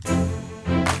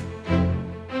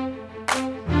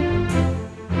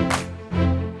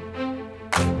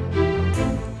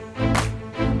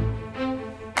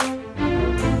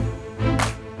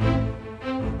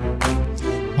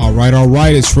All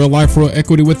right. It's Real Life, Real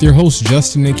Equity with your hosts,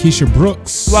 Justin and Keisha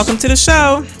Brooks. Welcome to the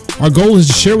show. Our goal is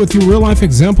to share with you real-life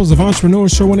examples of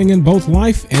entrepreneurs who are winning in both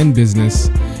life and business.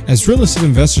 As real estate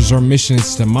investors, our mission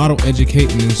is to model,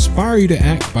 educate, and inspire you to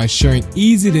act by sharing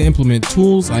easy-to-implement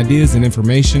tools, ideas, and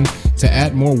information to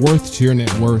add more worth to your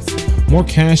net worth. More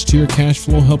cash to your cash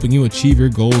flow, helping you achieve your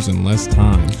goals in less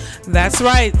time. That's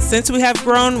right. Since we have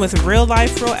grown with Real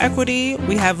Life, Real Equity,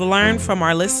 we have learned from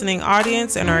our listening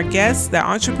audience and our guests that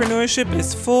entrepreneurship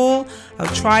is full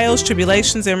of trials,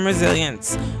 tribulations, and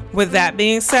resilience. With that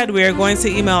being said, we are going to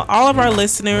email all of our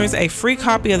listeners a free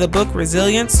copy of the book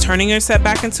Resilience, Turning Your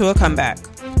Setback into a Comeback.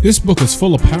 This book is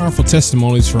full of powerful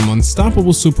testimonies from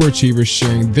unstoppable superachievers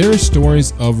sharing their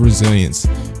stories of resilience.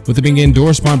 With it being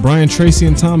endorsed by Brian Tracy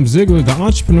and Tom Ziegler, the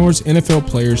entrepreneurs, NFL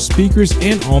players, speakers,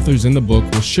 and authors in the book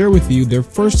will share with you their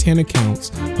firsthand accounts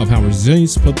of how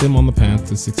resilience put them on the path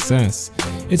to success.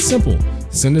 It's simple.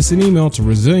 Send us an email to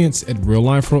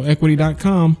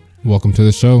resilience@realliferealequity.com. Welcome to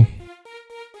the show.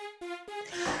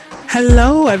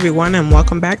 Hello, everyone, and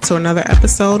welcome back to another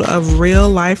episode of Real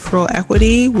Life, Real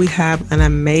Equity. We have an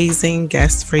amazing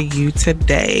guest for you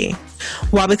today.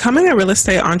 While becoming a real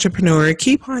estate entrepreneur,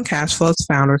 Keepon Cashflow's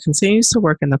founder continues to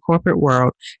work in the corporate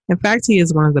world. In fact, he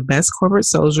is one of the best corporate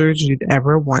soldiers you'd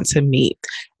ever want to meet.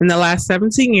 In the last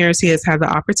 17 years, he has had the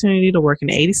opportunity to work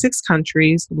in 86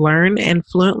 countries, learn and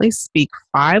fluently speak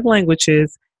 5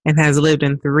 languages, and has lived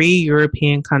in 3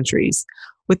 European countries.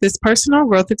 With this personal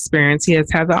growth experience, he has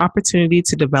had the opportunity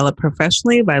to develop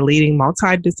professionally by leading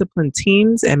multidisciplinary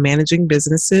teams and managing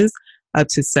businesses up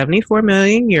to 74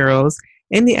 million euros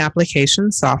in the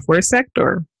application software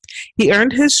sector. He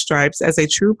earned his stripes as a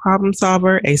true problem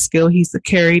solver, a skill he's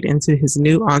carried into his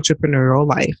new entrepreneurial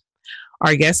life.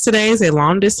 Our guest today is a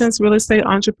long-distance real estate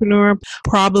entrepreneur,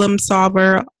 problem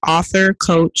solver, author,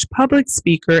 coach, public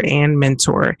speaker, and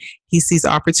mentor. He sees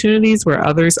opportunities where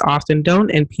others often don't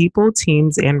in people,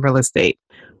 teams, and real estate.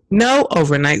 No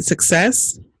overnight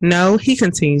success. No, he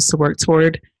continues to work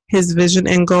toward his vision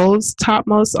and goals.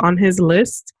 Topmost on his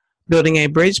list, building a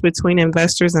bridge between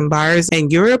investors and buyers in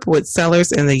Europe with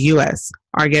sellers in the U.S.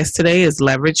 Our guest today is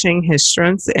leveraging his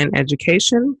strengths in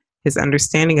education, his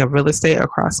understanding of real estate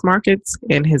across markets,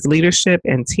 and his leadership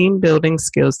and team building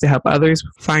skills to help others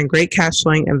find great cash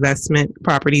flowing investment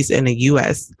properties in the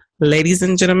U.S. Ladies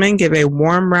and gentlemen, give a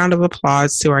warm round of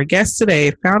applause to our guest today,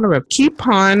 founder of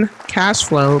Keepon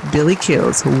Cashflow, Billy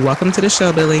Keels. Welcome to the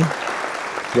show, Billy.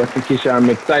 Justin, Keisha, I'm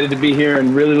excited to be here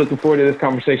and really looking forward to this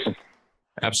conversation.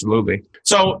 Absolutely.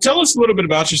 So tell us a little bit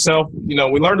about yourself. You know,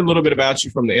 we learned a little bit about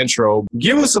you from the intro.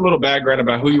 Give us a little background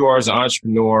about who you are as an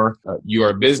entrepreneur. You are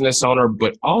a business owner,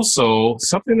 but also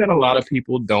something that a lot of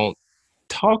people don't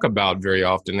talk about very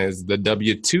often is the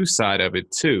W-2 side of it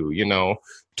too. You know,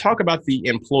 talk about the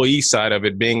employee side of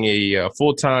it, being a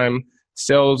full-time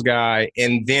sales guy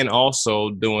and then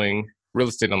also doing real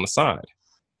estate on the side.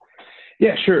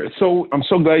 Yeah, sure. So I'm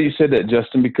so glad you said that,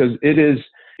 Justin, because it is,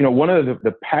 you know, one of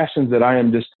the passions that I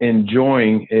am just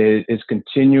enjoying is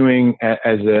continuing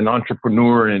as an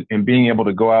entrepreneur and being able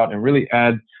to go out and really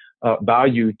add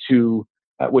value to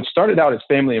what started out as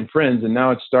family and friends, and now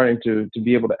it's starting to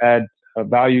be able to add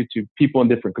value to people in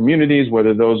different communities,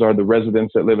 whether those are the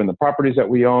residents that live in the properties that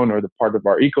we own or the part of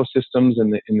our ecosystems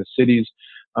in the cities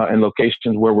and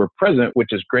locations where we're present,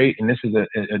 which is great. And this is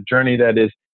a journey that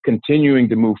is continuing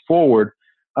to move forward.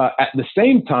 At the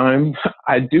same time,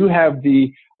 I do have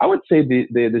the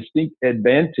distinct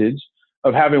advantage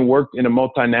of having worked in a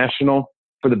multinational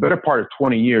for the better part of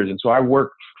 20 years. And so I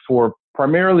worked for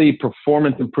primarily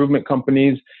performance improvement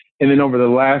companies, and then over the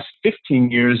last 15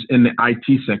 years in the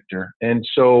IT sector. And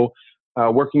so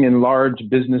working in large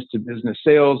business-to-business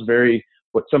sales,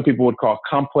 what some people would call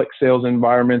complex sales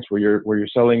environments where you're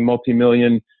selling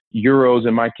multi-million euros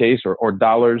in my case, or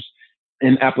dollars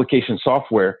in application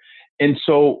software. And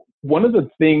so one of the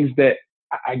things that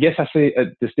I guess I say a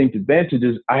distinct advantage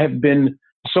is I have been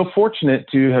so fortunate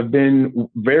to have been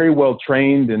very well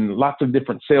trained in lots of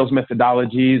different sales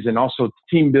methodologies and also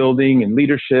team building and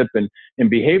leadership and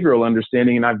behavioral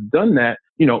understanding. And I've done that,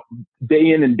 you know, day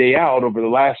in and day out over the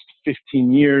last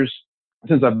 15 years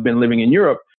since I've been living in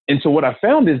Europe. And so what I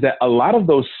found is that a lot of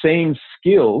those same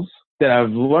skills that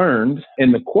I've learned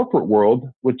in the corporate world,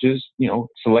 which is, you know,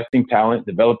 selecting talent,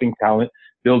 developing talent,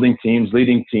 building teams,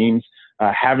 leading teams,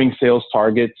 having sales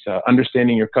targets,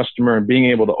 understanding your customer, and being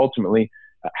able to ultimately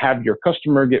have your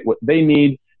customer get what they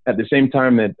need at the same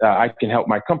time that I can help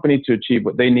my company to achieve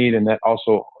what they need. And that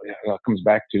also comes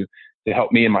back to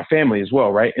help me and my family as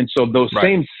well, right? And so those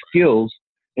same skills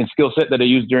and skill set that I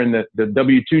used during the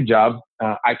W-2 job,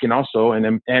 I can also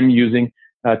and am using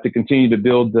to continue to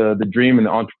build the dream and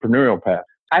the entrepreneurial path.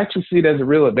 I actually see it as a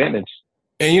real advantage.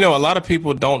 And, a lot of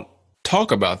people don't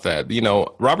talk about that.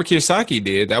 Robert Kiyosaki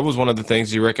did. That was one of the things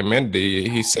he recommended.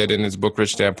 He said in his book,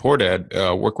 Rich Dad, Poor Dad,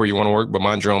 work where you want to work, but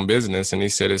mind your own business. And he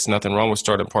said, it's nothing wrong with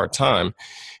starting part-time.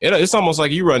 It's almost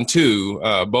like you run two,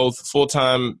 both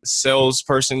full-time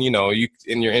salesperson. You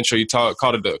in your intro, you called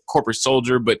it a corporate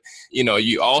soldier, but,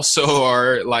 you also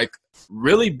are like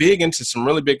really big into some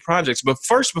really big projects. But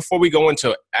first, before we go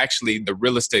into actually the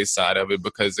real estate side of it,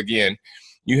 because again,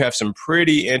 you have some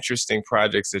pretty interesting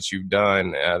projects that you've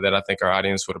done that I think our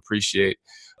audience would appreciate.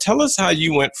 Tell us how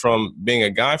you went from being a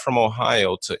guy from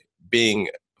Ohio to being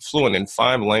fluent in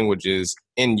 5 languages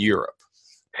in Europe.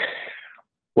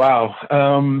 Wow.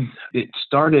 It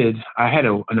started, I had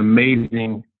an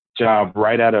amazing job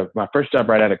my first job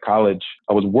right out of college.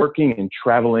 I was working and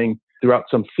traveling throughout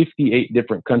some 58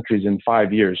 different countries in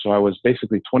 5 years. So I was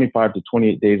basically 25 to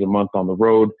 28 days a month on the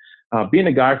road. Being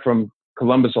a guy from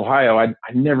Columbus, Ohio, I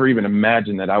never even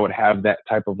imagined that I would have that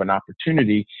type of an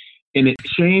opportunity. And it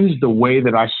changed the way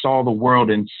that I saw the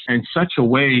world in such a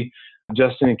way,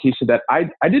 Justin and Keisha, that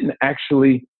I didn't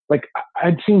actually,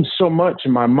 I'd seen so much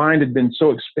and my mind had been so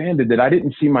expanded that I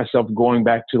didn't see myself going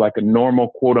back to like a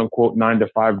normal, quote unquote,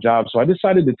 9-to-5 job. So I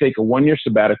decided to take a 1-year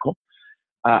sabbatical.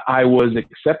 I was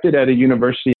accepted at a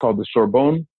university called the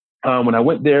Sorbonne. When I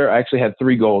went there, I actually had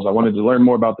 3 goals. I wanted to learn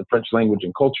more about the French language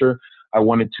and culture. I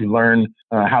wanted to learn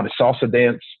how to salsa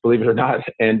dance, believe it or not.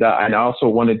 And I also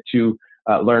wanted to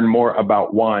learn more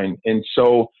about wine. And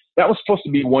so that was supposed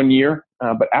to be 1 year.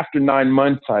 But after 9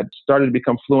 months, I started to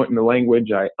become fluent in the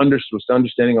language. I was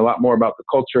understanding a lot more about the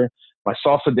culture. My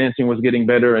salsa dancing was getting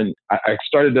better. And I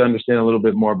started to understand a little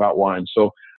bit more about wine.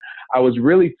 So I was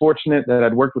really fortunate that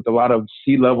I'd worked with a lot of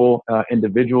C-level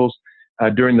individuals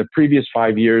during the previous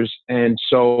 5 years. And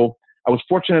so I was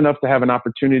fortunate enough to have an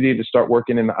opportunity to start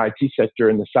working in the IT sector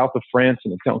in the south of France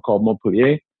in a town called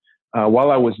Montpellier.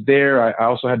 While I was there, I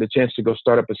also had the chance to go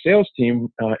start up a sales team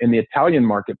in the Italian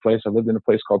marketplace. I lived in a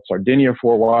place called Sardinia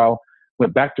for a while,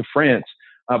 went back to France.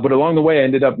 But along the way, I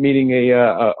ended up meeting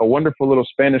a wonderful little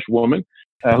Spanish woman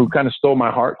who kind of stole my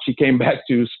heart. She came back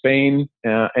to Spain,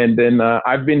 and then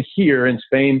I've been here in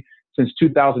Spain since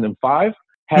 2005.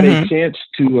 Had a chance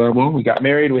to, we got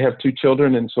married, we have 2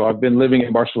 children, and so I've been living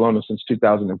in Barcelona since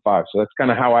 2005. So that's kind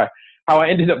of how I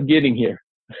ended up getting here.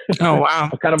 Oh, wow.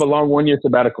 Kind of a long 1-year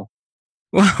sabbatical.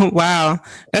 Wow.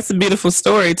 That's a beautiful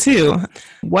story, too.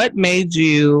 What made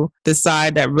you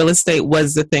decide that real estate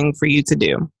was the thing for you to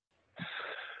do?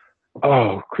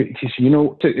 Oh,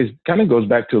 it kind of goes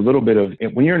back to a little bit of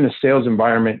when you're in the sales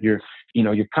environment, you're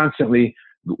constantly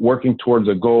working towards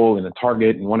a goal and a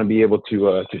target and want to be able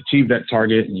to achieve that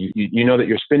target. And you know that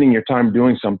you're spending your time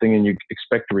doing something and you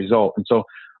expect a result. And so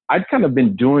I'd kind of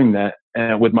been doing that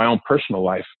with my own personal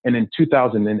life. And in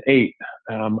 2008,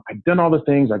 I'd done all the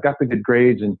things. I got the good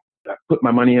grades and I put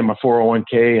my money in my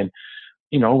 401k. And,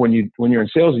 when you're in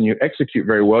sales and you execute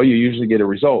very well, you usually get a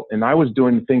result. And I was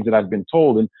doing the things that I've been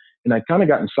told and I'd kind of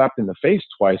gotten slapped in the face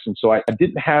twice. And so I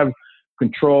didn't have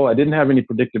control. I didn't have any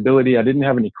predictability. I didn't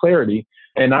have any clarity.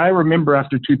 And I remember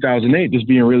after 2008 just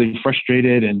being really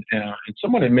frustrated. And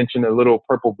someone had mentioned a little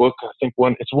purple book. I think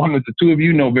it's one that the 2 of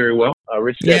you know very well,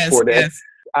 Rich Dad, Poor Dad. Yes.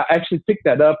 I actually picked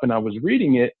that up and I was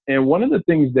reading it. And one of the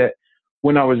things that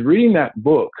when I was reading that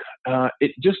book,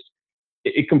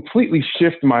 it completely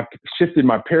shifted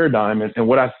my paradigm and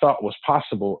what I thought was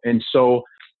possible. And so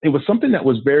it was something that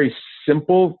was very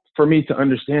simple for me to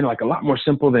understand, like a lot more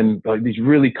simple than like these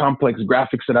really complex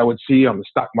graphics that I would see on the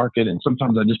stock market. And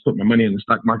sometimes I just put my money in the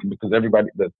stock market because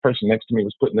the person next to me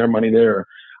was putting their money there, or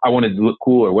I wanted to look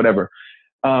cool or whatever.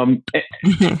 And at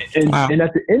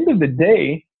the end of the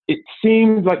day, it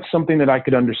seemed like something that I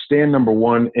could understand, number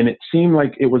one, and it seemed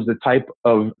like it was the type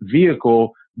of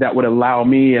vehicle that would allow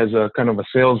me as a kind of a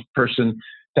salesperson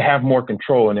to have more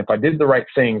control. And if I did the right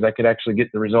things, I could actually get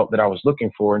the result that I was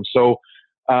looking for. And so,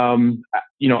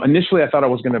 initially I thought I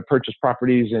was going to purchase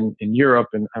properties in Europe,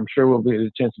 and I'm sure we'll get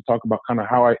a chance to talk about kind of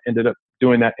how I ended up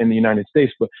doing that in the United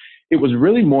States. But it was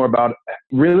really more about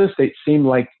real estate seemed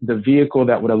like the vehicle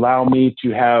that would allow me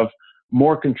to have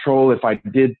more control if I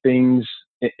did things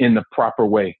in the proper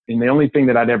way. And the only thing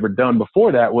that I'd ever done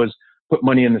before that was put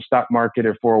money in the stock market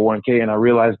or 401k. And I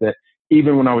realized that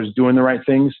even when I was doing the right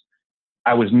things,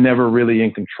 I was never really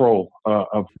in control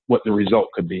of what the result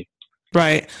could be.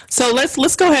 Right. So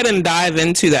let's go ahead and dive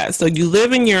into that. So you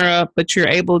live in Europe, but you're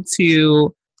able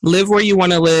to live where you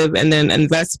want to live and then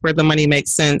invest where the money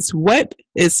makes sense. What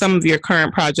is some of your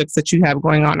current projects that you have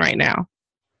going on right now?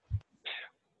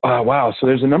 Wow. So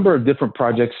there's a number of different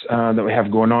projects that we have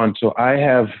going on. So I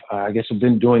have, I guess I've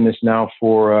been doing this now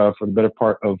for the better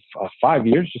part of 5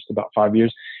 years, just about 5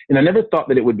 years. And I never thought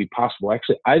that it would be possible.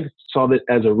 Actually, I saw that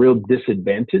as a real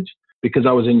disadvantage because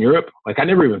I was in Europe. Like, I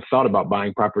never even thought about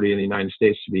buying property in the United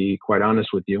States, to be quite honest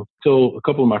with you. So a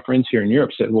couple of my friends here in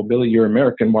Europe said, well, Billy, you're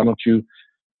American. Why don't you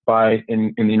buy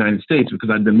in the United States? Because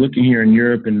I'd been looking here in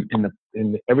Europe,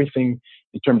 and everything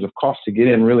in terms of cost to get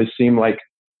in really seemed like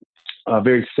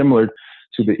very similar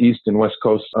to the East and West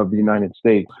Coast of the United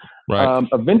States. Right.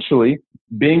 Eventually,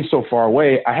 being so far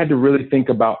away, I had to really think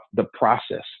about the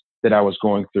process that I was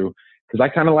going through, because I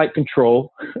kind of like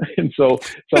control. And so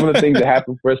some of the things that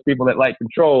happen for us people that like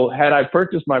control, had I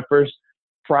purchased my first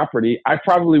property, I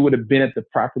probably would have been at the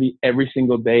property every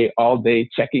single day, all day,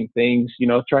 checking things,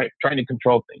 trying to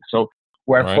control things. So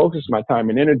where I focused my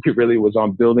time and energy really was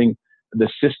on building the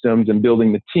systems and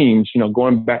building the teams,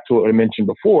 going back to what I mentioned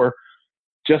before,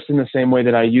 just in the same way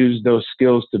that I use those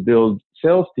skills to build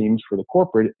sales teams for the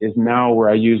corporate is now where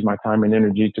I use my time and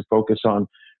energy to focus on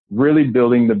really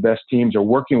building the best teams or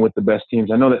working with the best teams.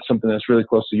 I know that's something that's really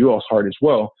close to you all's heart as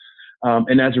well.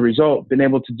 And as a result, been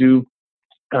able to do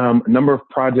a number of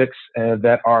projects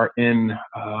that are in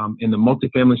the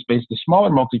multifamily space, the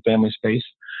smaller multifamily space.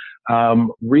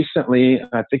 Recently,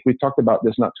 I think we talked about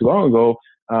this not too long ago.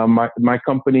 My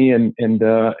company and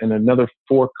another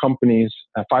five companies,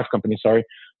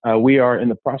 we are in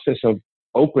the process of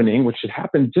opening, which should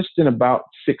happen just in about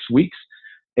 6 weeks,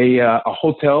 a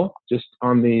hotel just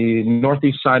on the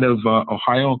northeast side of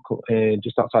Ohio,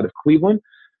 just outside of Cleveland,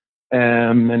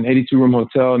 an 82-room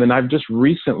hotel. And then I've just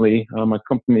recently, my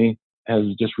company has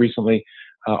just recently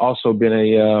also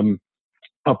been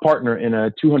a partner in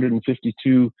a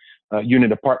 252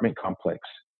 unit apartment complex.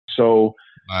 So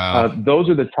those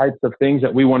are the types of things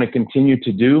that we want to continue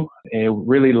to do, and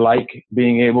really like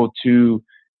being able to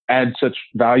add such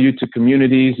value to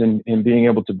communities and being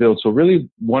able to build. So really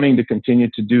wanting to continue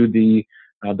to do the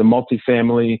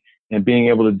multifamily and being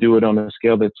able to do it on a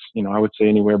scale that's, I would say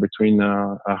anywhere between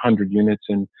 100 units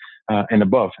and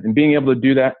above, and being able to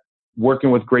do that,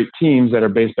 working with great teams that are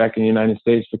based back in the United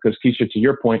States, because Keisha, to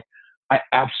your point, I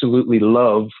absolutely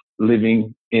love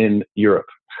living in Europe.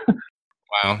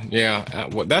 Wow. Yeah.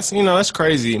 Well, that's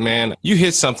crazy, man. You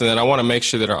hit something that I want to make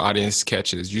sure that our audience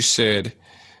catches. You said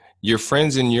your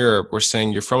friends in Europe were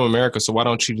saying you're from America, so why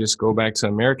don't you just go back to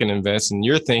American invest? And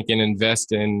you're thinking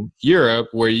invest in Europe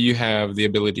where you have the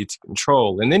ability to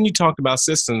control. And then you talked about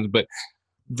systems, but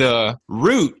the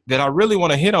root that I really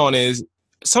want to hit on is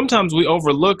sometimes we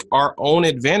overlook our own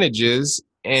advantages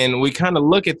and we kind of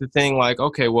look at the thing like,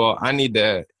 okay, well, I need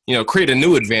to, create a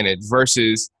new advantage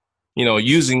versus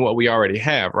using what we already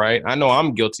have, right? I know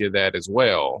I'm guilty of that as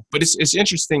well. But it's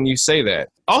interesting you say that.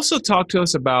 Also talk to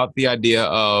us about the idea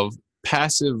of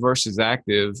passive versus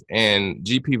active and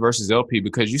GP versus LP,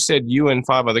 because you said you and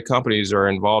 5 other companies are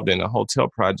involved in a hotel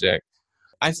project.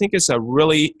 I think it's a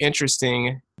really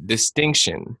interesting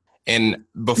distinction. And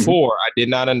before, I did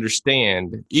not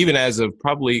understand, even as of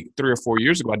probably 3 or 4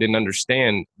 years ago, I didn't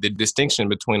understand the distinction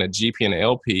between a GP and an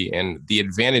LP and the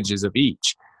advantages of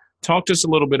each. Talk to us a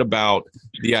little bit about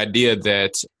the idea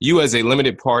that you as a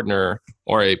limited partner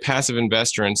or a passive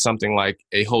investor in something like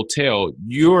a hotel,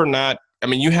 you're not,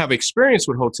 you have experience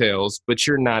with hotels, but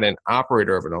you're not an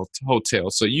operator of a hotel.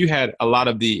 So you had a lot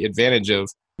of the advantage of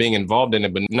being involved in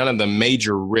it, but none of the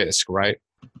major risk, right?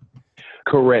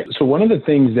 Correct. So one of the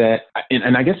things that,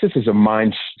 and I guess this is a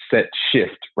mindset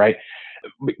shift, right?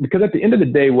 Because at the end of the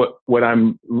day, what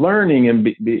I'm learning and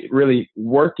be really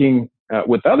working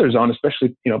with others on,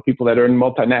 especially, people that are in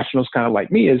multinationals kind of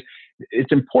like me, is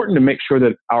it's important to make sure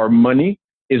that our money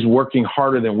is working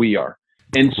harder than we are.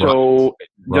 And so,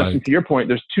 Justin, to your point,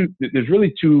 there's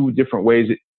really 2 different ways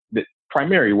that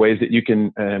primary ways that you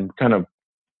can kind of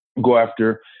go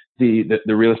after the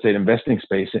real estate investing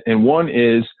space. And one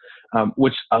is,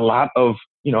 which a lot of,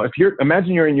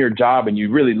 imagine you're in your job and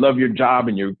you really love your job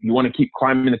and you want to keep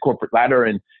climbing the corporate ladder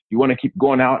and you want to keep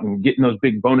going out and getting those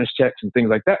big bonus checks and things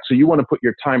like that. So you want to put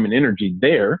your time and energy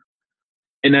there.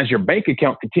 And as your bank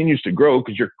account continues to grow,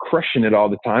 because you're crushing it all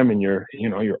the time and you're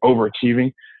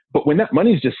overachieving. But when that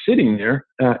money's just sitting there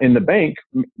in the bank,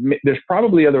 there's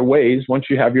probably other ways, once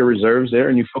you have your reserves there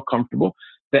and you feel comfortable,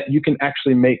 that you can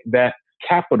actually make that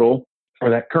capital or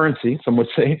that currency, some would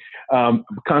say,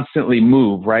 constantly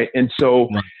move, right? And so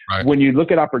when you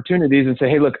look at opportunities and say,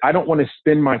 hey, look, I don't want to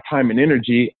spend my time and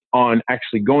energy on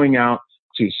actually going out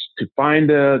to find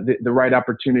the right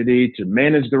opportunity, to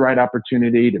manage the right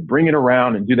opportunity, to bring it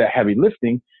around and do that heavy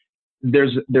lifting,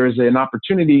 there's an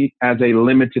opportunity as a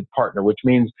limited partner, which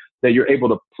means that you're able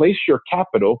to place your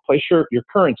capital, place your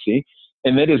currency,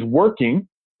 and that is working,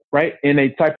 right, in a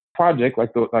type of project,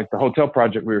 like the hotel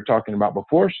project we were talking about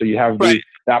before. So you have the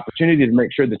opportunity to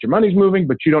make sure that your money's moving,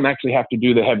 but you don't actually have to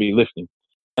do the heavy lifting.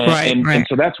 And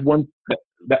so that's one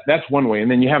way. And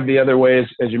then you have the other way,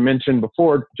 as you mentioned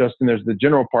before, Justin, there's the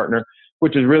general partner,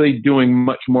 which is really doing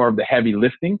much more of the heavy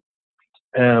lifting,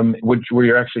 where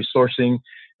you're actually sourcing,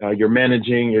 you're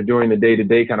managing, you're doing the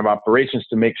day-to-day kind of operations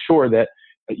to make sure that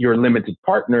your limited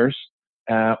partners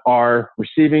are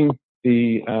receiving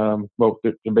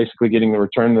they're basically getting the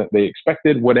return that they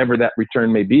expected, whatever that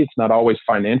return may be. It's not always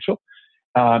financial.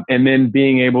 And then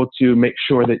being able to make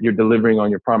sure that you're delivering on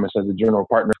your promise as a general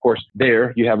partner. Of course,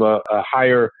 there you have a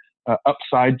higher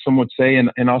upside, some would say,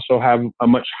 and also have a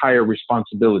much higher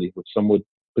responsibility, which some would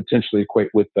potentially equate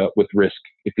with risk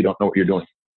if you don't know what you're doing.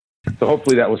 So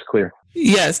hopefully that was clear.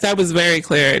 Yes, that was very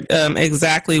clear.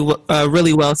 Exactly.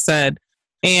 Really well said.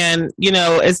 And,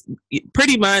 it's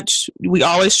pretty much, we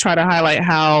always try to highlight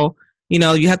how,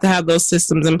 you have to have those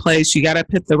systems in place. You got to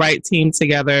put the right team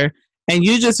together. And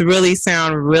you just really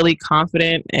sound really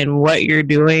confident in what you're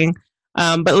doing.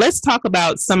 But let's talk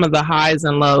about some of the highs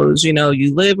and lows. You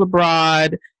live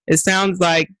abroad. It sounds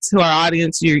like to our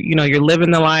audience, you're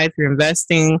living the life, you're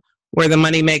investing where the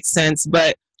money makes sense.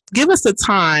 But give us a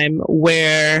time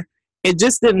where it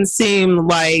just didn't seem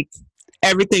like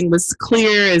everything was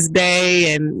clear as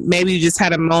day, and maybe you just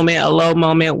had a low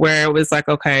moment where it was like,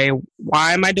 okay,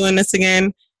 why am I doing this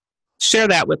again? Share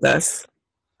that with us.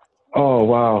 Oh,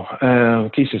 wow.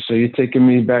 Keisha, so you're taking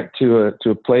me back to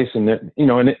a place, and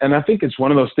I think it's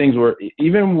one of those things where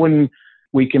even when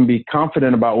we can be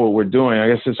confident about what we're doing, I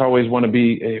guess it's always want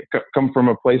to come from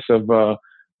a place of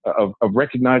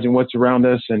recognizing what's around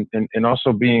us and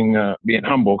also being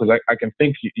humble. Because I can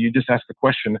think you just asked the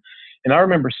question, and I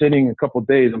remember sitting a couple of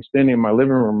days. I'm standing in my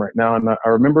living room right now, and I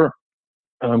remember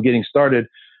getting started.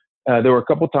 There were a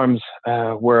couple of times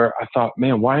where I thought,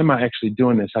 man, why am I actually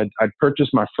doing this? I'd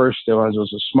purchased my first still. It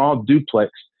was a small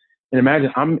duplex, and imagine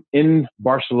I'm in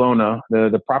Barcelona.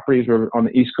 The properties were on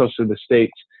the east coast of the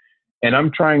States, and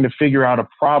I'm trying to figure out a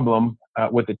problem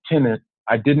with a tenant.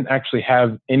 I didn't actually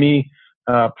have any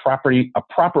a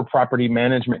proper property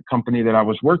management company that I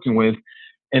was working with.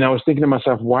 And I was thinking to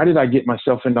myself, why did I get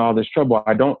myself into all this trouble?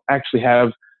 I don't actually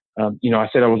have, I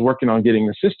said I was working on getting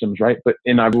the systems right,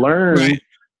 and I've learned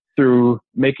through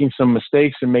making some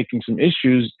mistakes and making some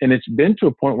issues. And it's been to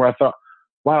a point where I thought,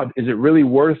 wow, is it really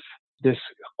worth this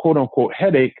quote unquote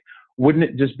headache? Wouldn't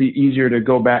it just be easier to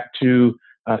go back to,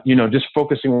 just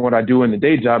focusing on what I do in the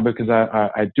day job, because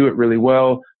I do it really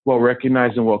well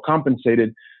recognized and well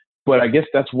compensated. But I guess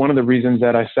that's one of the reasons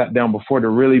that I sat down before to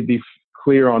really be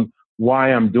clear on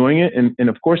why I'm doing it. And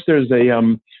of course, there's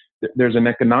an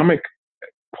economic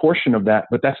portion of that,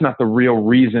 but that's not the real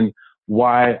reason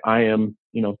why I am,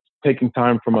 taking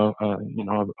time from a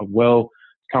well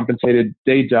compensated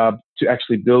day job to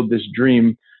actually build this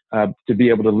dream to be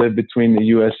able to live between the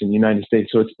U.S. and the United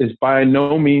States. So it's by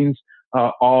no means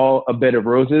all a bed of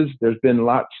roses. There's been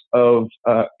lots of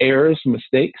errors,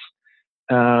 mistakes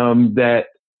that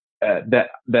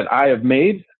I have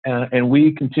made, and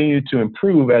we continue to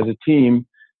improve as a team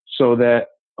so that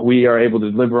we are able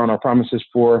to deliver on our promises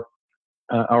for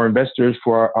our investors,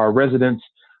 for our residents,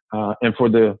 and for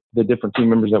the different team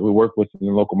members that we work with in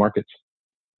the local markets.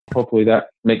 Hopefully that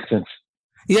makes sense.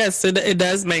 Yes, it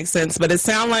does make sense, but it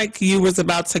sounded like you was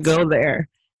about to go there.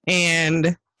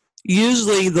 And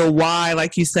usually the why,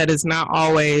 like you said, is not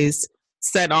always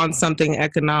set on something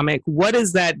economic. What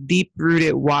is that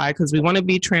deep-rooted why? Because we want to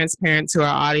be transparent to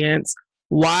our audience.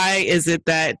 Why is it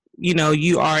that,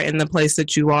 you are in the place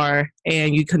that you are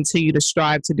and you continue to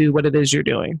strive to do what it is you're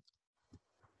doing?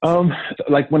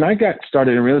 Like when I got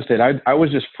started in real estate, I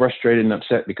was just frustrated and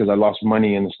upset because I lost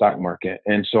money in the stock market.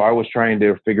 And so I was trying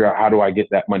to figure out how do I get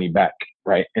that money back,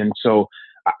 right? And so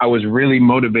I was really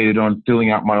motivated on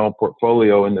filling out my own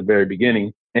portfolio in the very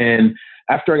beginning. And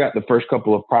after I got the first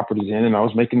couple of properties in and I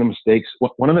was making the mistakes,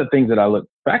 one of the things that I look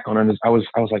back on is I was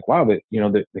like, wow,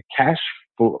 the cash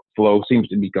flow seems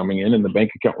to be coming in and the bank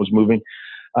account was moving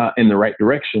in the right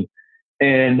direction.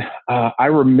 And I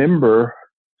remember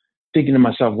thinking to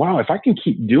myself, wow, if I can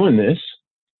keep doing this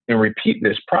and repeat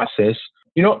this process,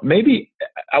 maybe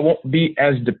I won't be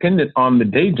as dependent on the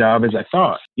day job as I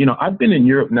thought. I've been in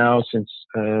Europe now since,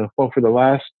 for the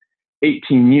last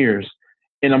 18 years,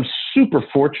 and I'm super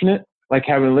fortunate, like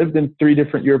having lived in 3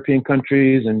 different European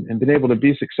countries and been able to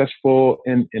be successful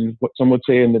in what some would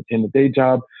say in the day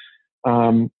job,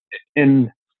 and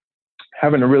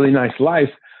having a really nice life.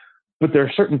 But there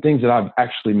are certain things that I've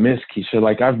actually missed, Keisha.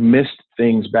 Like I've missed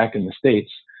things back in the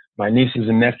States, my nieces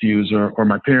and nephews or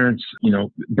my parents,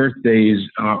 birthdays,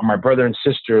 my brother and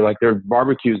sister, like there are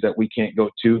barbecues that we can't go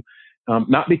to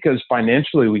Not because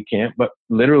financially we can't, but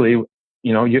literally,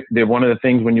 one of the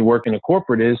things when you work in a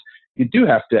corporate is you do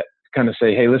have to kind of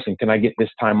say, hey, listen, can I get this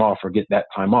time off or get that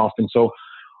time off? And so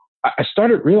I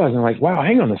started realizing like, wow,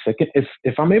 hang on a second.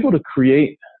 If I'm able to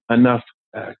create enough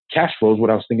cash flow is what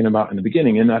I was thinking about in the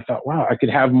beginning. And I thought, wow, I could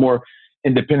have more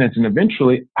independence. And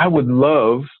eventually I would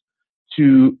love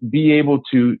to be able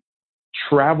to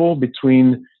travel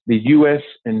between the US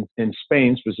and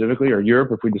Spain specifically, or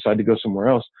Europe if we decide to go somewhere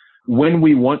else, when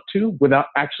we want to, without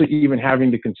actually even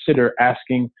having to consider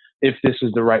asking if this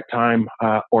is the right time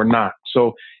or not.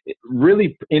 So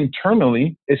really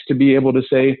internally is to be able to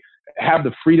say, have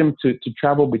the freedom to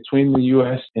travel between the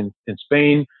US and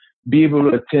Spain, be able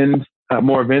to attend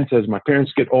more events as my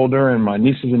parents get older and my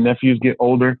nieces and nephews get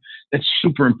older. That's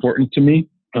super important to me.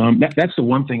 That's the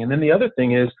one thing. And then the other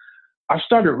thing is I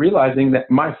started realizing that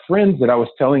my friends that I was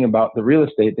telling about the real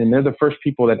estate, and they're the first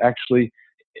people that actually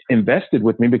invested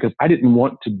with me because I didn't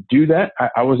want to do that.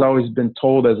 I was always been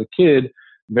told as a kid,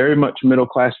 very much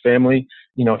middle-class family,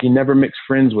 you never mix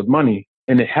friends with money.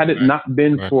 And had it not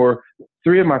been for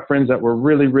 3 of my friends that were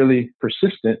really, really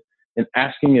persistent in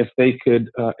asking if they could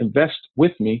invest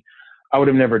with me, I would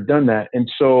have never done that.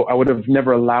 And so I would have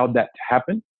never allowed that to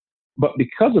happen. But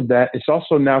because of that, it's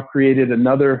also now created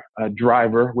another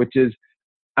driver, which is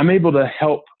I'm able to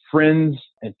help friends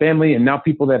and family and now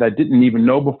people that I didn't even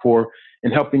know before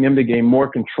and helping them to gain more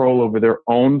control over their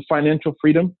own financial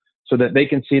freedom so that they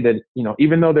can see that,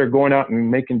 even though they're going out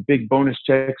and making big bonus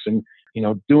checks and,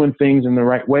 doing things in the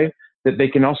right way, that they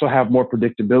can also have more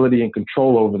predictability and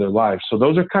control over their lives. So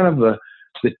those are kind of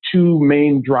the 2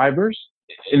 main drivers,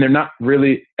 and they're not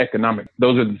really economic.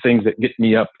 Those are the things that get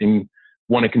me up and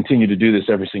want to continue to do this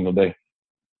every single day.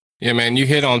 Yeah, man, you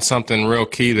hit on something real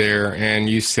key there. And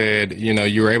you said,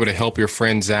 you were able to help your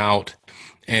friends out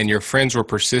and your friends were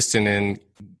persistent in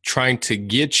trying to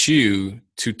get you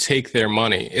to take their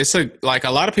money. It's like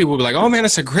a lot of people will be like, oh man,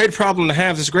 it's a great problem to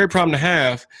have. It's a great problem to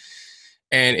have.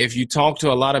 And if you talk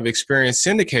to a lot of experienced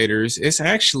syndicators, it's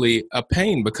actually a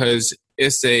pain because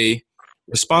it's a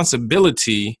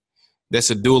responsibility that's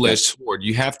a dual-edged sword.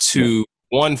 You have to,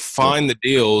 one, find the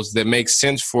deals that make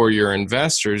sense for your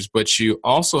investors, but you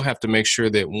also have to make sure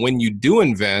that when you do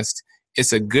invest,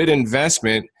 it's a good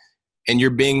investment and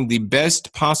you're being the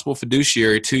best possible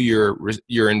fiduciary to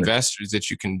your investors that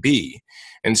you can be.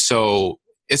 And so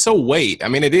it's a weight. I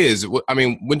mean, it is. I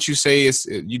mean, wouldn't you say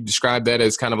you describe that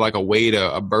as kind of like a weight,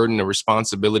 a burden, a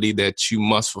responsibility that you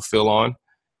must fulfill on?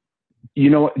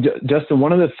 Justin,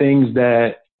 one of the things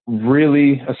that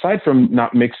really, aside from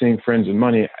not mixing friends and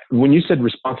money, when you said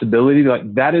responsibility,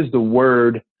 like that is the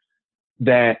word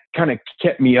that kind of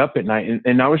kept me up at night.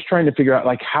 And I was trying to figure out,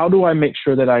 like, how do I make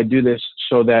sure that I do this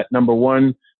so that, number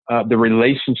one, the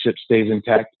relationship stays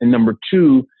intact, and number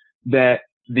two, that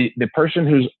the person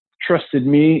who's trusted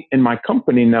me and my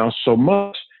company now so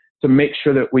much to make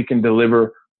sure that we can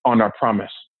deliver on our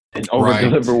promise and over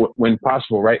deliver when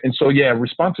possible. Right. And so,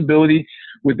 responsibility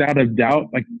without a doubt,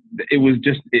 like it was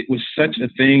such a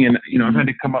thing. And, I've had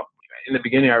to come up in the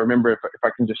beginning. I remember if I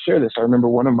can just share this, I remember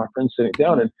one of my friends sitting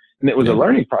down and it was a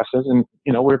learning process and,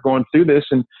 we're going through this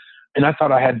and I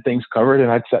thought I had things covered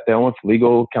and I'd sat down with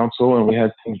legal counsel and we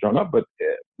had things drawn up. But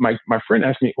my friend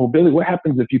asked me, well, Billy, what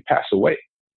happens if you pass away?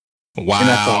 Wow. And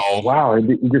I thought, wow,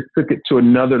 you just took it to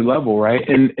another level, right?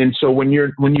 And so when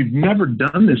you've never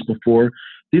done this before,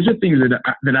 these are things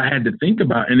that I had to think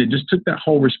about, and it just took that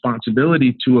whole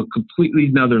responsibility to a completely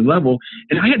another level.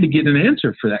 And I had to get an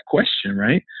answer for that question,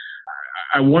 right?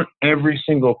 I want every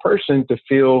single person to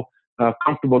feel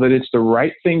comfortable that it's the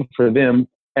right thing for them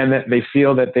and that they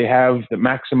feel that they have the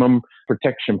maximum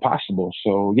protection possible.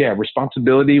 So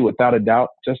responsibility without a doubt,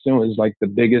 Justin, was like the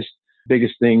biggest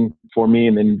thing for me,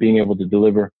 and then being able to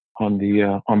deliver on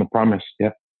the promise.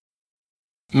 Yeah.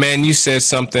 Man, you said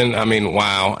something. I mean,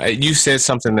 wow. You said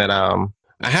something that I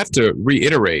have to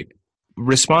reiterate.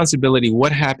 Responsibility.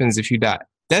 What happens if you die?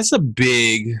 That's a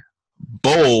big,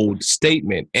 bold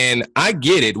statement. And I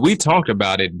get it. We talked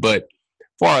about it. But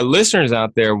for our listeners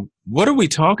out there, what are we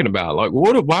talking about? Like,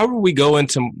 why would we go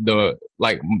into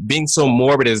being so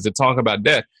morbid as to talk about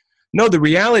death? No, the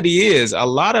reality is a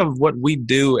lot of what we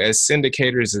do as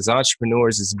syndicators, as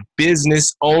entrepreneurs, as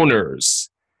business owners,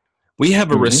 we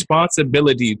have a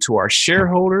responsibility to our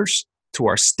shareholders, to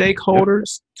our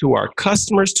stakeholders, to our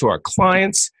customers, to our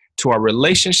clients, to our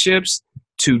relationships,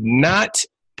 to not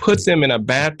put them in a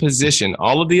bad position,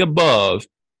 all of the above,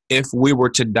 if we were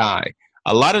to die.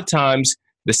 A lot of times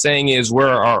the saying is we're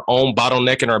our own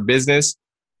bottleneck in our business.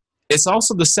 It's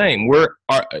also the same.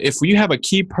 If you have a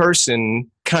key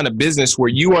person kind of business where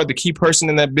you are the key person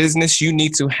in that business, you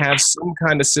need to have some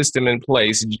kind of system in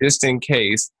place just in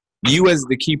case you as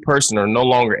the key person are no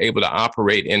longer able to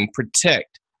operate and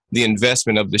protect the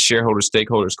investment of the shareholders,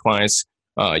 stakeholders, clients,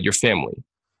 your family.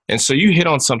 And so you hit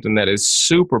on something that is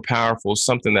super powerful,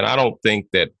 something that I don't think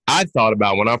that I thought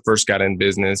about when I first got in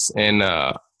business. And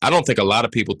I don't think a lot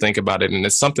of people think about it. And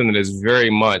it's something that is very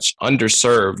much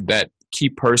underserved, that key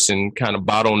person kind of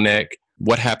bottleneck,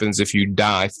 what happens if you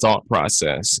die thought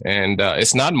process. And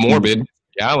it's not morbid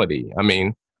reality. I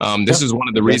mean, this is one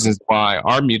of the reasons why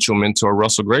our mutual mentor,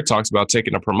 Russell Gray, talks about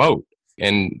taking a promote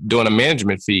and doing a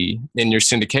management fee in your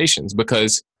syndications,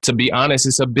 because to be honest,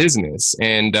 it's a business.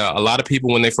 And a lot of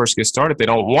people, when they first get started, they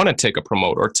don't want to take a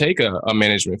promote or take a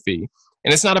management fee.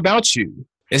 And it's not about you.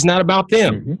 It's not about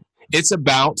them. Mm-hmm. It's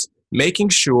about making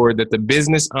sure that the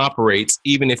business operates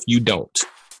even if you don't.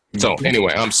 So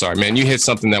anyway, I'm sorry, man, you hit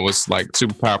something that was like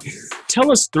super powerful.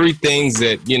 Tell us 3 things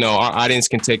that, you know, our audience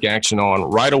can take action on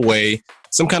right away.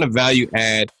 Some kind of value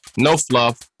add, no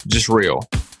fluff, just real.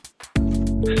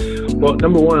 Well,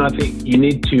 number one, I think you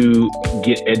need to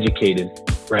get educated,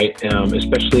 right?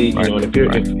 Especially, you know,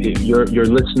 if your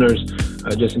listeners,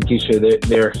 Justin and Keisha,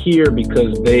 they're here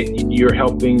because you're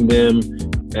helping them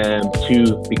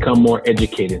to become more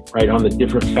educated, right, on the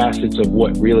different facets of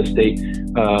what real estate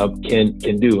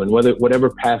can do, and whatever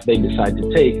path they decide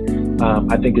to take,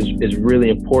 I think is really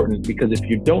important, because if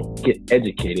you don't get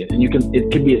educated, and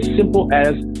it can be as simple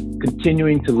as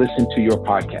continuing to listen to your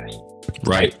podcast.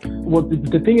 Right. Well,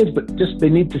 the thing is, but just they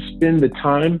need to spend the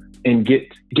time and get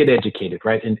educated,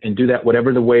 right, and do that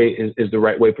whatever the way is the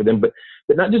right way for them, but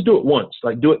not just do it once,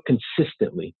 like do it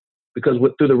consistently, because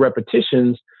through the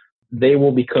repetitions, they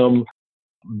will become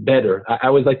better. I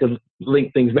always like to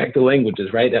link things back to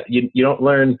languages, right? You don't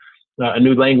learn a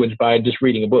new language by just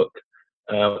reading a book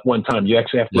one time. You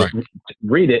actually have to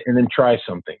read it and then try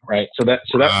something, right? So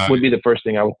that would be the first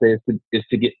thing I would say is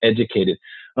to get educated.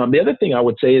 The other thing I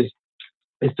would say is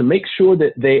to make sure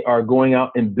that they are going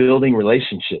out and building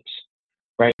relationships,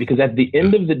 right? Because at the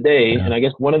end of the day, and I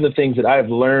guess one of the things that I've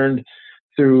learned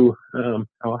through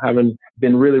having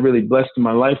been really, really blessed in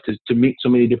my life to meet so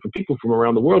many different people from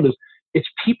around the world, is it's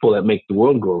people that make the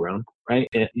world go around, right?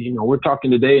 And, you know, we're talking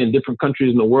today in different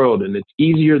countries in the world, and it's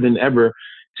easier than ever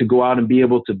to go out and be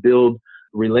able to build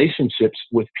relationships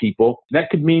with people. That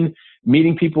could mean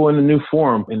meeting people in a new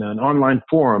forum, in an online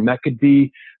forum. That could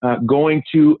be going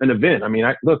to an event. I mean,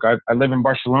 I live in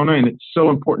Barcelona, and it's so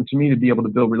important to me to be able to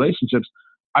build relationships.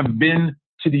 I've been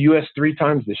to the U.S. 3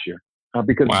 times this year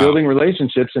because building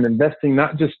relationships and investing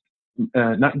not just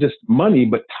money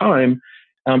but time.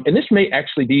 And this may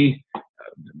actually be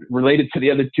related to the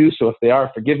other 2. So if they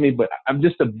are, forgive me. But I'm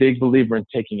just a big believer in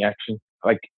taking action.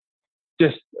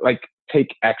 Just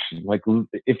take action. Like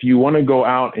if you want to go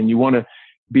out and you want to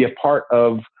be a part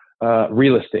of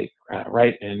real estate,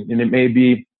 right? And it may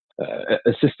be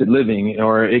assisted living,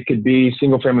 or it could be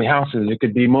single family houses. It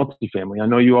could be multifamily. I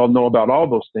know you all know about all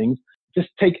those things. Just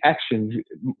take action.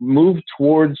 Move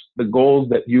towards the goals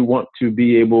that you want to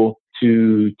be able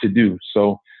to do.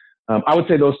 So I would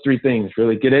say those 3 things,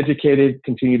 really: get educated,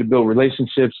 continue to build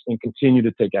relationships, and continue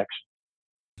to take action.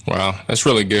 Wow, that's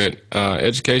really good.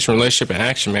 Education, relationship, and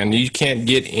action, man. You can't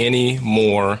get any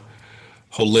more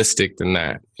holistic than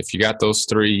that. If you got those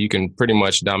 3, you can pretty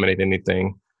much dominate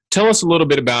anything. Tell us a little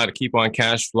bit about Keep On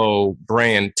Cashflow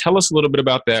brand. Tell us a little bit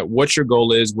about that, what your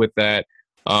goal is with that.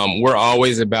 We're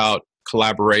always about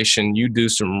collaboration. You do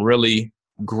some really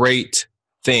great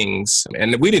things,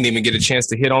 and we didn't even get a chance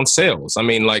to hit on sales. I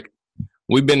mean, like,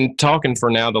 we've been talking for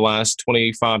now the last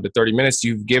 25 to 30 minutes.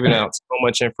 You've given out so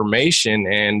much information,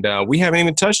 and we haven't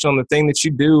even touched on the thing that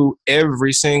you do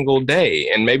every single day.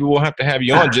 And maybe we'll have to have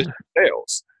you on just for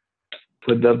sales.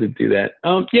 Would love to do that.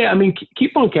 I mean,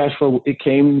 Keep On Cashflow, it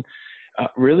came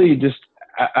really just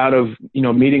out of, you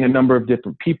know, meeting a number of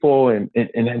different people and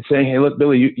saying, hey, look,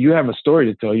 Billy, you have a story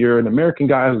to tell. You're an American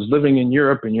guy who's living in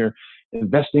Europe, and you're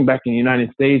investing back in the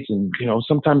United States. And, you know,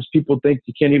 sometimes people think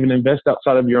you can't even invest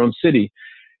outside of your own city.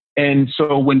 And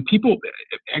so when people,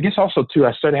 I guess also too,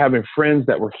 I started having friends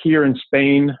that were here in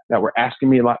Spain that were asking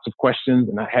me lots of questions.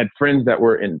 And I had friends that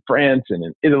were in France and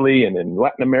in Italy and in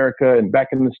Latin America and back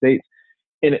in the States.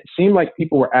 And it seemed like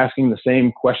people were asking the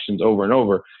same questions over and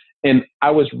over. And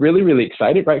I was really, really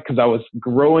excited, right? Because I was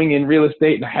growing in real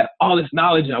estate and I had all this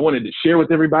knowledge and I wanted to share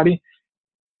with everybody.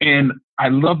 And I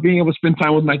love being able to spend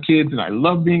time with my kids, and I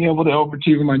love being able to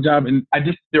overachieve in my job. And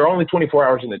there are only 24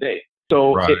 hours in a day.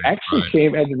 So it actually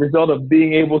came as a result of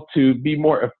being able to be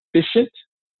more efficient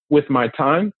with my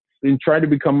time and try to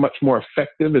become much more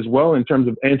effective as well in terms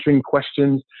of answering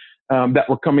questions that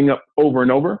were coming up over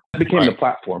and over. It became the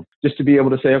platform, just to be able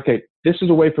to say, okay, this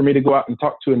is a way for me to go out and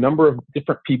talk to a number of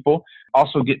different people,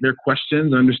 also get their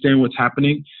questions, understand what's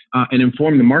happening, and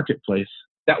inform the marketplace.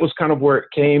 That was kind of where it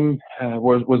came,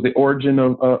 was the origin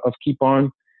of Keep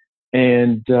On.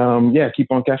 And Keep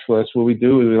On Cash Flow. That's what we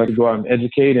do. We like to go out and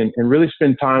educate and really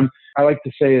spend time, I like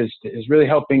to say, is really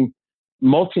helping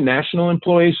multinational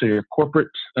employees, so your corporate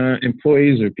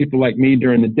employees or people like me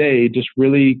during the day, just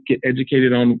really get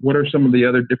educated on what are some of the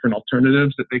other different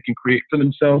alternatives that they can create for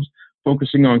themselves,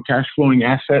 focusing on cash flowing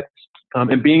assets,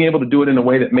 and being able to do it in a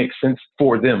way that makes sense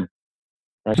for them.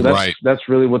 So that's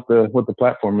really what the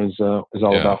platform is all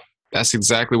about. That's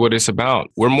exactly what it's about.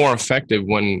 We're more effective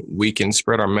when we can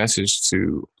spread our message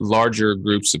to larger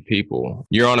groups of people.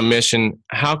 You're on a mission.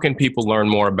 How can people learn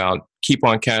more about Keep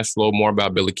On Cash Flow, more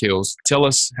about Billy Keels? Tell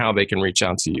us how they can reach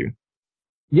out to you.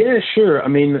 Yeah, sure. I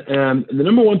mean, the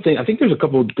number one thing, I think there's a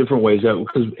couple of different ways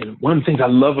because one of the things I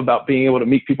love about being able to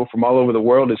meet people from all over the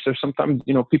world is there's sometimes,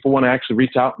 people want to actually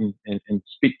reach out and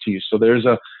speak to you. So there's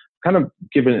a kind of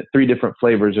giving it three different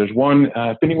flavors. There's one,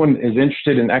 if anyone is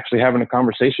interested in actually having a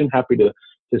conversation, happy to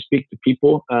speak to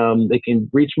people. They can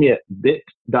reach me at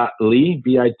bit.ly,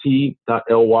 bit.ly/speak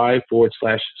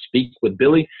with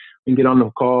Billy. We can get on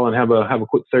the call and have a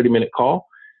quick 30-minute call.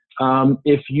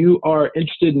 If you are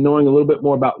interested in knowing a little bit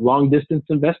more about long distance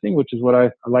investing, which is what I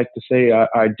like to say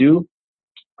I do,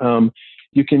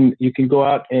 you can go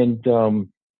out and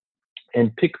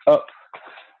pick up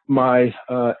my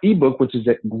ebook, which is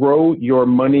at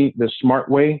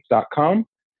growyourmoneythesmartway.com.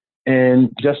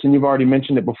 And Justin, you've already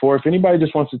mentioned it before. If anybody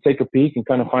just wants to take a peek and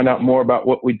kind of find out more about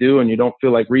what we do, and you don't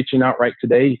feel like reaching out right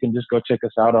today, you can just go check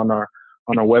us out on our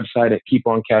website at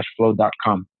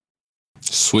keeponcashflow.com.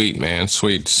 Sweet, man.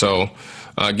 Sweet. So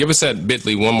give us that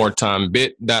bit.ly one more time,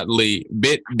 bit.ly,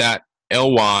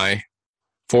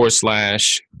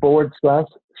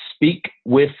 bit.ly/speak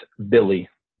with Billy.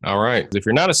 All right. If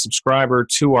you're not a subscriber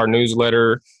to our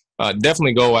newsletter,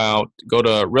 definitely go to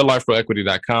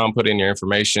realliferealequity.com, put in your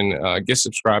information, get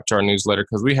subscribed to our newsletter,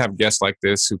 because we have guests like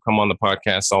this who come on the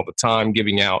podcast all the time,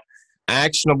 giving out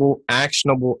actionable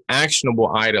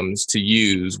items to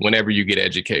use whenever you get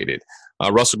educated.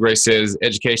 Russell Gray says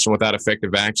education without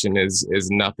effective action is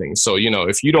nothing. So,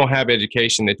 if you don't have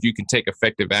education that you can take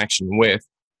effective action with,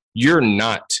 you're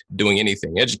not doing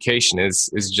anything. Education is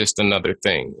just another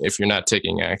thing if you're not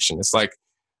taking action. It's like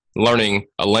learning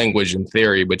a language in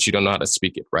theory, but you don't know how to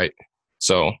speak it, right?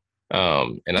 So,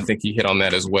 and I think you hit on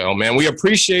that as well. Man, we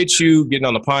appreciate you getting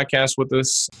on the podcast with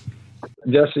us.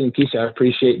 Justin and Keisha, I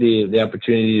appreciate the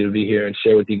opportunity to be here and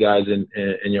share with you guys and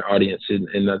your audience.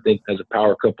 And I think as a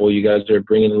power couple, you guys are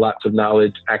bringing lots of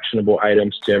knowledge, actionable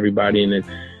items to everybody, and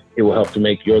it will help to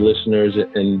make your listeners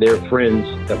and their friends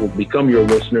that will become your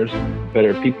listeners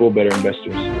better people, better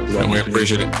investors. And we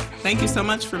appreciate it. Thank you so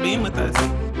much for being with us.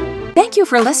 Thank you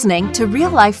for listening to Real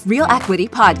Life, Real Equity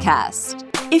podcast.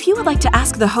 If you would like to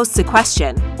ask the hosts a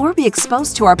question or be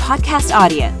exposed to our podcast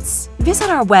audience, visit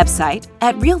our website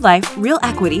at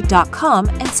realliferealequity.com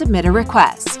and submit a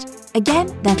request.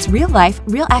 Again, that's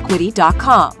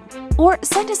realliferealequity.com. Or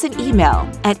send us an email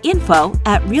at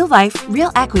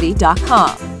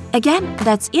info@realliferealequity.com. Again,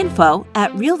 that's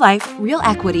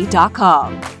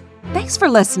info@realliferealequity.com. Thanks for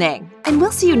listening, and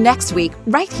we'll see you next week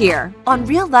right here on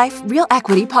Real Life, Real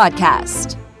Equity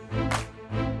podcast.